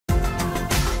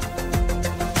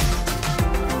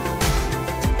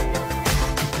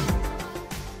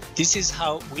This is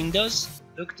how Windows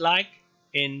looked like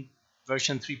in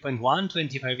version 3.1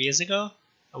 25 years ago.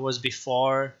 It was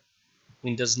before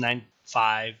Windows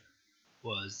 9.5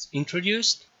 was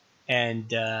introduced,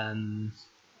 and you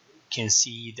can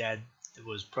see that there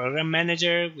was Program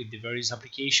Manager with the various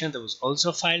applications. There was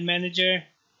also File Manager,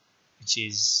 which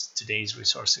is today's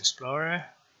Resource Explorer,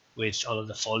 with all of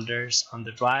the folders on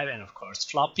the drive, and of course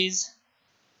floppies,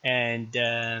 and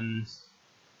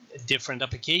different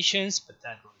applications, but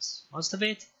that was most of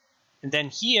it. And then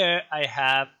here I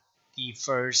have the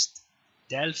first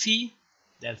Delphi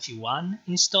 1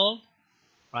 installed,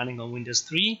 running on Windows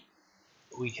 3.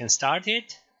 We can start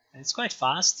it, and it's quite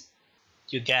fast.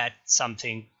 You get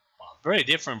something, well, very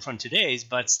different from today's,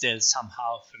 but still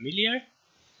somehow familiar,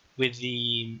 with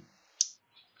the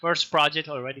first project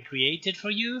already created for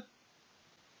you.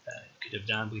 You could have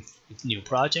done with new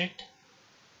project.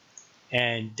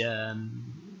 And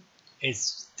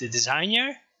it's the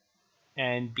designer,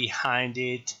 and behind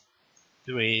it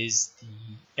there is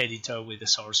the editor with the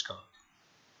source code.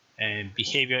 And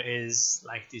behavior is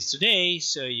like this today,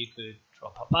 so you could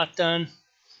drop a button,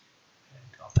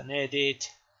 and drop an edit,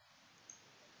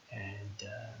 and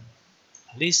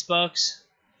a list box,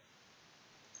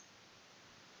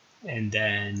 and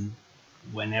then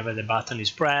whenever the button is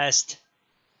pressed,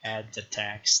 add the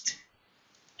text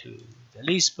to the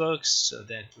list box. So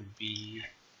that would be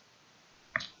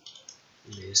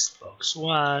list box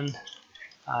 1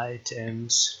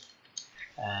 items,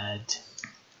 add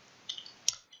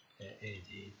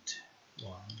edit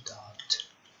 1 dot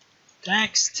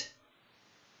text.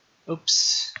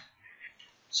 Oops,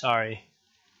 sorry,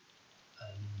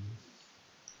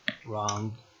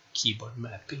 wrong keyboard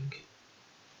mapping.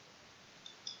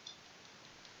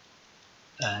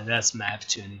 That's mapped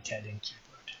to an Italian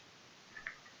keyboard,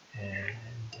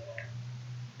 and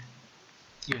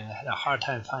yeah, I had a hard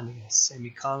time finding a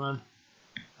semicolon.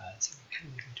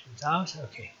 Without,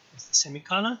 okay, it's the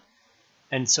semicolon.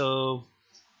 And so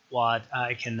what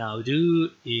I can now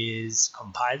do is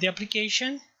compile the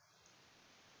application,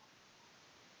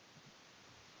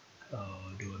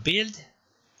 do a build,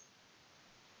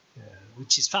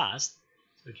 which is fast,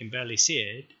 we can barely see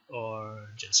it, or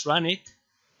just run it,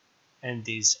 and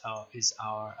this is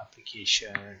our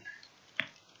application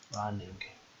running.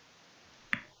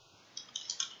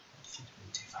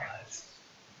 25.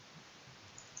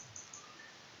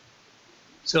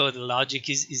 So the logic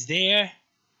is there,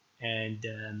 and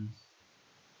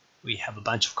we have a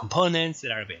bunch of components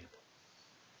that are available,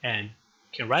 and you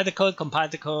can write the code, compile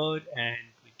the code, and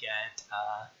we get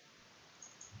a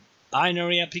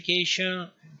binary application. And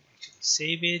we actually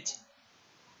save it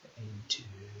into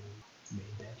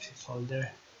main Delphi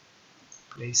folder,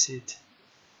 place it,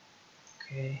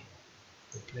 okay,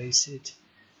 replace it,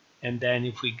 and then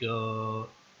if we go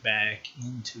back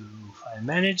into File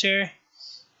Manager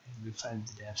and we find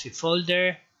the Delphi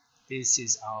folder, this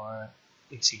is our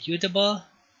executable.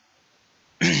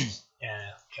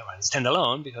 Can run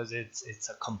standalone because it's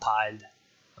a compiled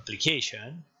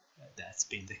application. That's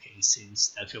been the case since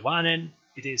Delphi 1, and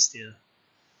it is still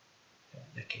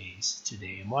the case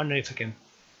today. I'm wondering if I can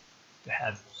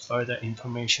have further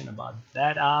information about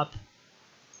that app.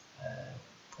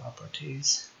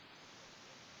 Properties.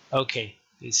 Okay,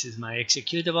 this is my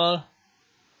executable,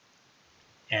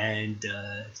 and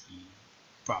the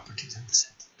properties and the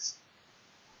settings.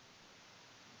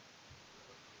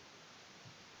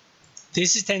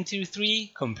 This is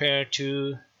 10.3 compared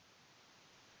to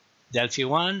Delphi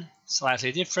 1,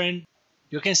 slightly different.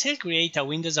 You can still create a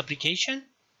Windows application,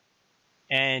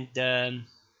 and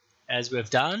as we've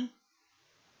done,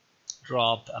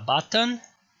 drop a button,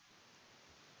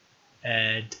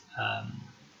 add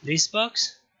list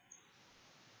box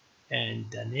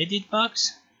and an edit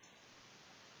box,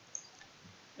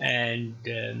 and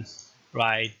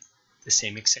write the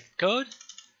same exact code.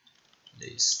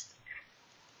 List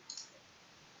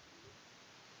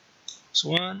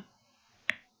one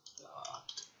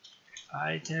dot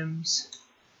items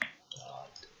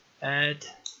dot add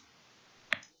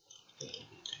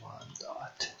edit 1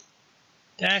 dot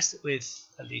text with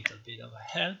a little bit of a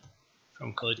help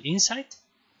from Code Insight,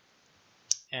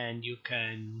 and you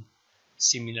can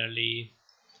similarly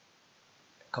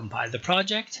compile the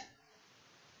project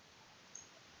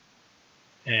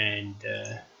and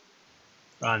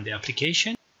run the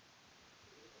application,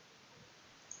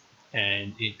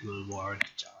 and it will work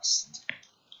just the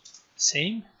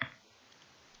same.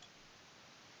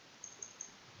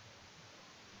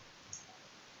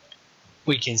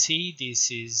 We can see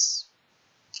this is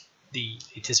the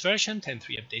latest version,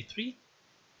 10.3 update 3.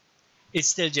 It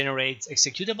still generates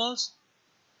executables,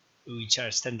 which are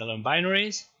standalone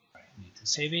binaries. I need to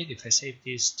save it. If I save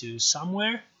this to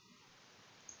somewhere,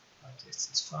 this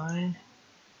is fine.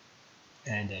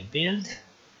 And I build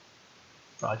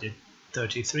project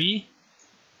 33,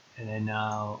 and I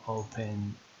now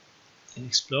open in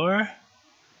Explorer.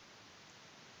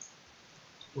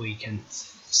 We can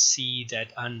see that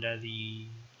under the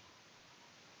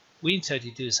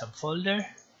Win32 subfolder,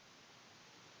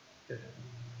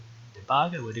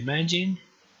 debug, I would imagine,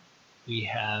 we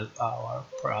have our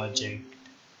project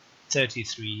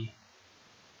 33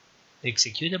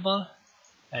 executable.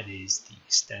 That is the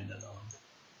standalone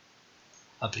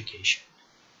application.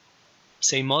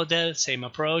 Same model, same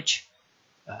approach.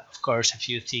 Of course, a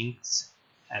few things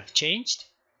have changed.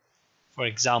 For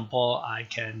example, I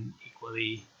can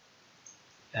equally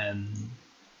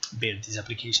build this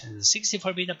application as a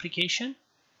 64-bit application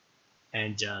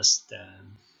and just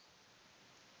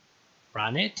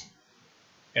run it,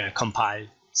 compile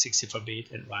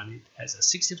 64-bit and run it as a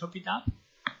 64-bit app.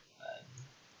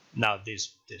 Now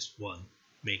this won't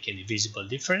make any visible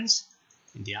difference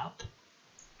in the app.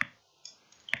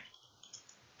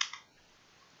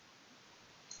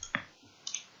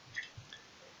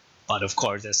 But of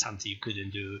course, that's something you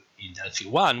couldn't do in Delphi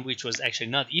 1, which was actually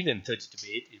not even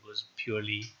 32-bit. It was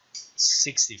purely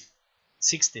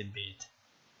 16-bit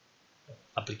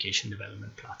application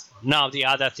development platform. Now, the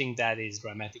other thing that is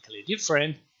dramatically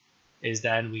different is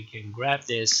that we can grab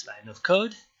this line of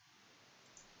code.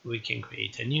 We can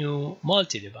create a new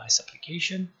multi-device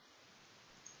application,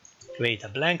 create a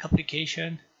blank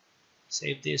application,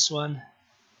 save this one,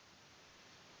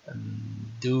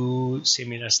 do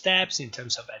similar steps in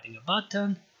terms of adding a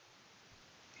button,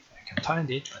 if I can find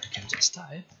it, but I can just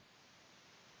type,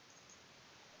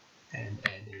 and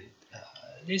add a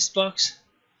list box,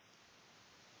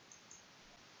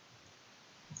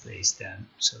 place them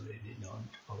so they don't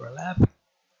overlap.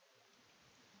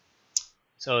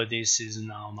 So this is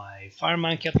now my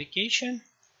FireMonkey application.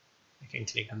 I can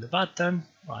click on the button,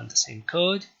 run the same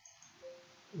code,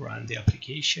 run the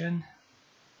application.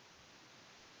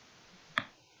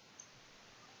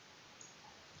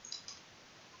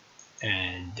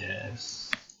 And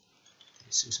this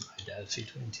is my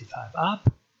Delphi25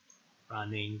 app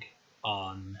running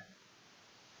on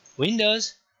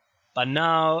Windows. But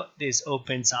now this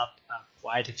opens up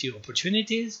quite a few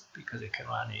opportunities because I can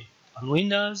run it on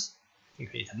Windows. I can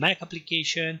create a Mac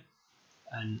application,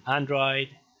 an Android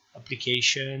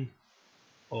application,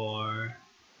 or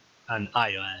an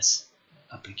iOS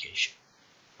application.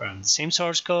 From the same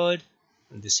source code,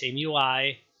 and the same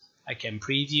UI, I can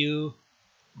preview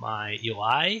my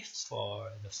UI for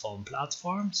the phone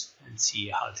platforms and see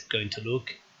how it's going to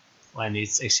look when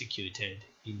it's executed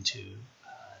into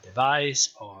a device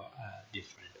or a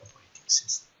different operating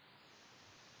system.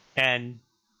 And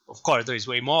of course, there is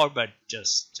way more, but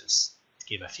just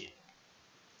give a feeling.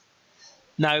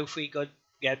 Now, if we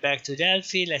get back to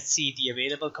Delphi, let's see the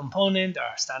available component. There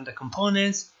are standard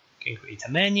components. You can create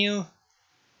a menu.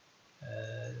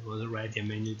 There was already a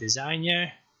menu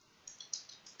designer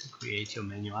to create your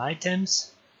menu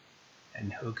items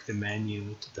and hook the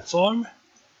menu to the form.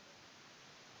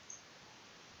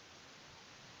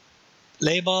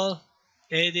 Label,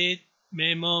 edit,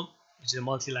 memo, which is a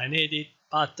multi-line edit,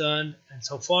 button, and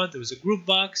so forth. There was a group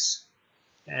box,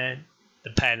 and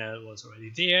the panel was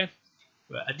already there.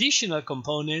 There were additional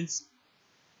components.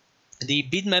 The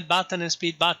bitmap button and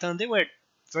speed button, they were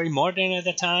very modern at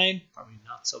the time, probably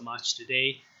not so much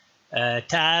today.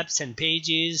 Tabs and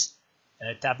pages,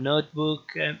 tab notebook,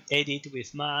 edit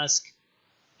with mask,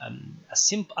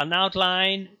 an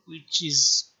outline, which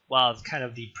is, well, kind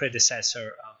of the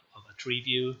predecessor of a tree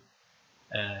view,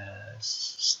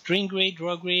 string grid,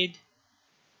 row grid,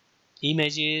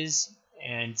 images,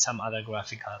 and some other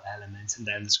graphical elements, and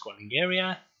then the scrolling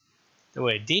area. There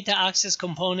were data access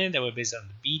components that were based on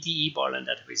the BDE, Borland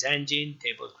Database Engine,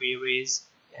 table queries,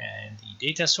 and the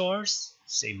data source.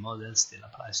 Same model still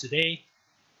applies today.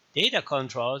 Data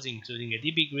controls, including a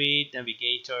DB grid,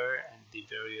 navigator, and the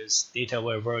various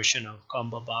dataware version of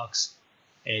combo box,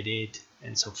 edit,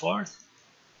 and so forth.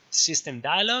 System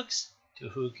dialogues to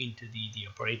hook into the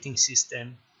operating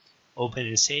system, open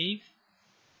and save.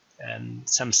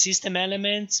 Some system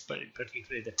elements,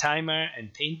 particularly the timer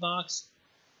and paint box,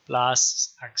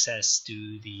 plus access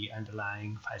to the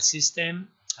underlying file system,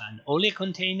 an OLE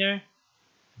container,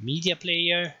 media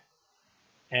player,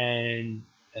 and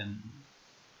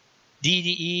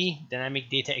DDE, Dynamic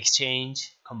Data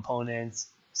Exchange components,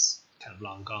 kind of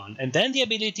long gone. And then the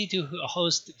ability to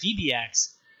host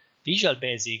VBX, Visual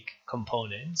Basic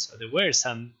components. So there were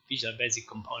some Visual Basic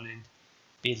component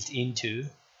built into,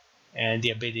 and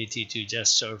the ability to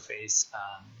just surface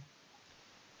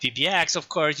VBX, of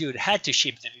course, you had to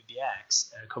ship the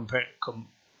VBX.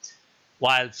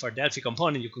 While for Delphi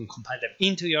component, you can compile them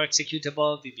into your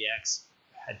executable. VBX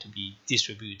had to be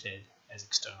distributed as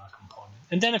external component.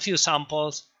 And then a few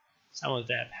samples. Some of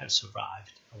them have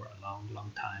survived over a long,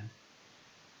 long time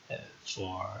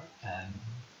for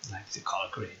like the color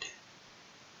grid.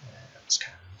 It's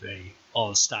kind of very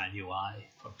old style UI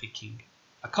for picking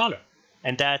a color.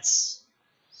 And that's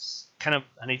kind of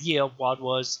an idea of what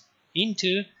was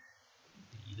into.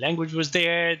 The language was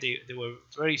there. There were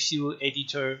very few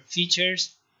editor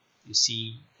features. You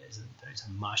see, there's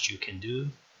a much you can do.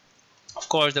 Of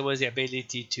course, there was the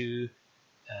ability to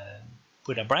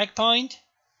put a breakpoint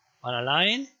on a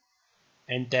line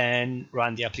and then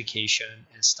run the application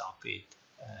and stop it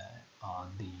on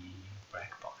the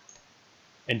breakpoint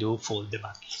and do full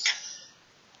debugging.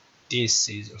 This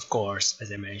is, of course,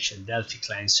 as I mentioned, Delphi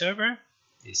client server.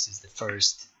 This is the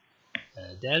first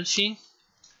Delphi.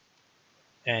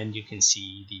 And you can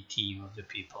see the team of the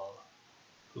people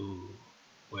who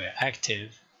were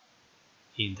active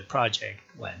in the project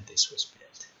when this was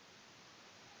built.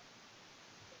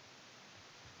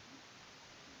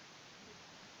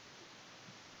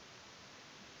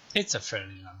 It's a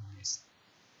fairly long list.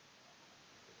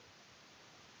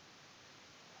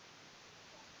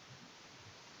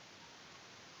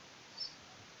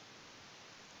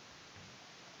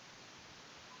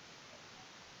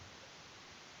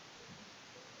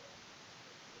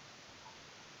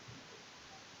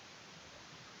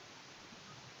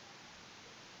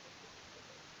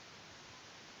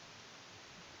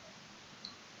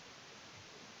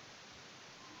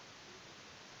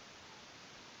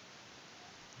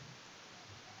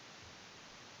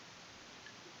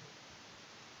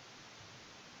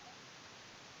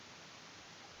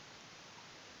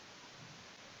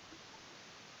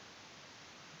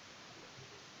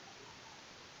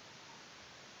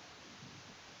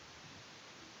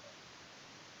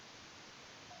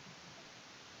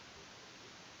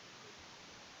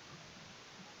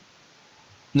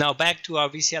 Now back to our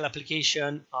VCL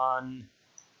application. On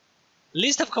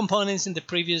list of components in the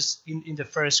previous, in the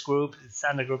first group, the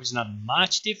standard group is not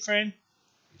much different.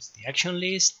 It's the action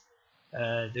list.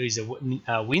 There is a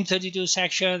Win32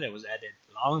 section that was added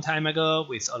a long time ago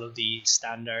with all of the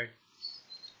standard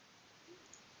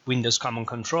Windows common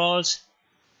controls.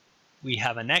 We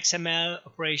have an XML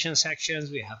operation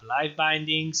sections. We have live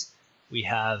bindings. We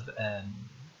have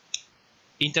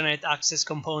internet access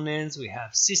components. We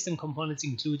have system components,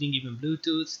 including even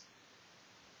Bluetooth,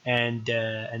 and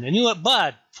a new.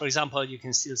 But for example, you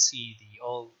can still see the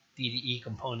old DDE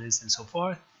components and so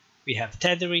forth. We have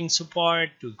tethering support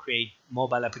to create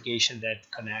mobile applications that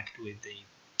connect with the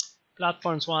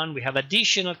platforms one. We have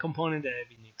additional components that have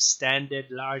been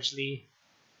extended largely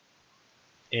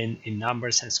in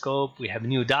numbers and scope. We have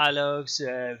new dialogues,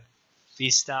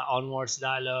 Vista onwards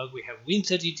dialog. We have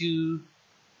Win32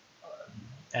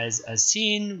 as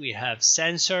seen. We have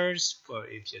sensors for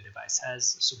if your device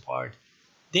has support.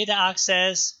 Data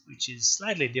access, which is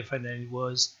slightly different than it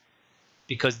was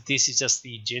because this is just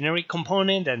the generic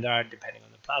component, and there are, depending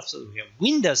on the platform, we have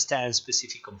Windows 10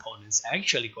 specific components,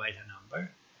 actually quite a number.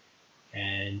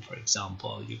 And for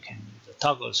example, you can use a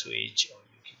toggle switch, or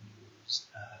you can use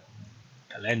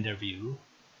calendar view,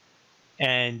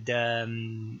 and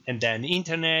then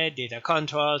internet, data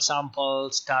control,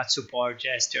 samples, touch support,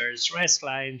 gestures, REST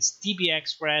clients, DB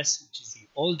Express, which is the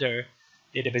older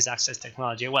database access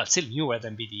technology, well, still newer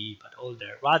than BDE, but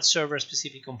older. RAD server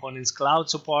specific components, cloud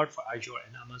support for Azure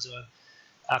and Amazon,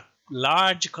 a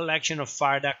large collection of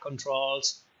FARDAC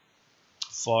controls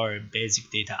for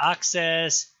basic data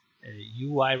access,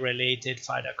 UI related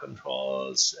FARDAC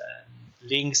controls,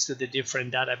 links to the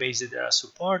different databases that are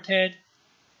supported,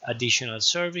 additional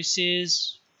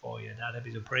services for your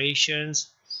database operations,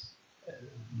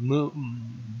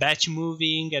 batch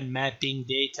moving and mapping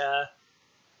data.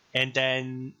 And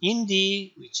then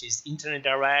Indy, which is Internet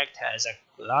Direct, has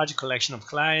a large collection of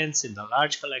clients and a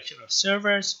large collection of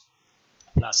servers,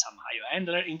 plus some IO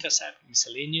handler, intercept,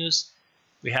 miscellaneous.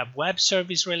 We have web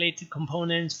service related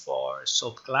components for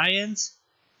SOAP clients,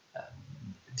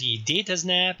 the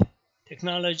DataSnap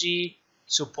technology,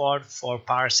 support for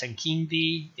parse and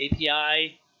Kindy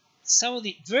API, some of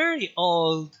the very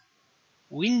old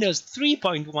Windows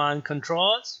 3.1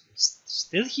 controls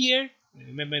still here.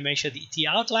 Remember I mentioned the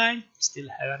ET outline, still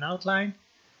have an outline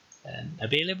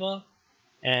available,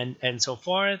 and so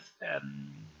forth.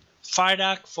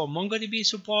 FARDAC for MongoDB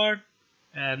support.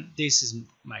 This is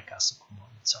my custom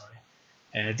component,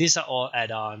 sorry. These are all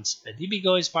add-ons.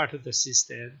 DBGo is part of the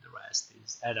system. The rest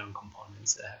is add-on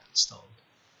components that I have installed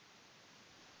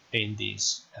in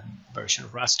this version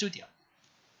of RAS Studio.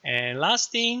 And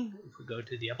last thing, if we go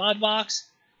to the About box,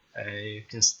 you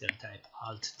can still type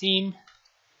Alt Team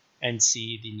and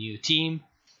see the new team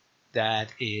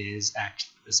that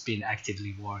has been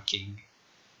actively working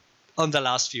on the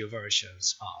last few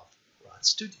versions of Run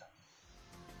Studio.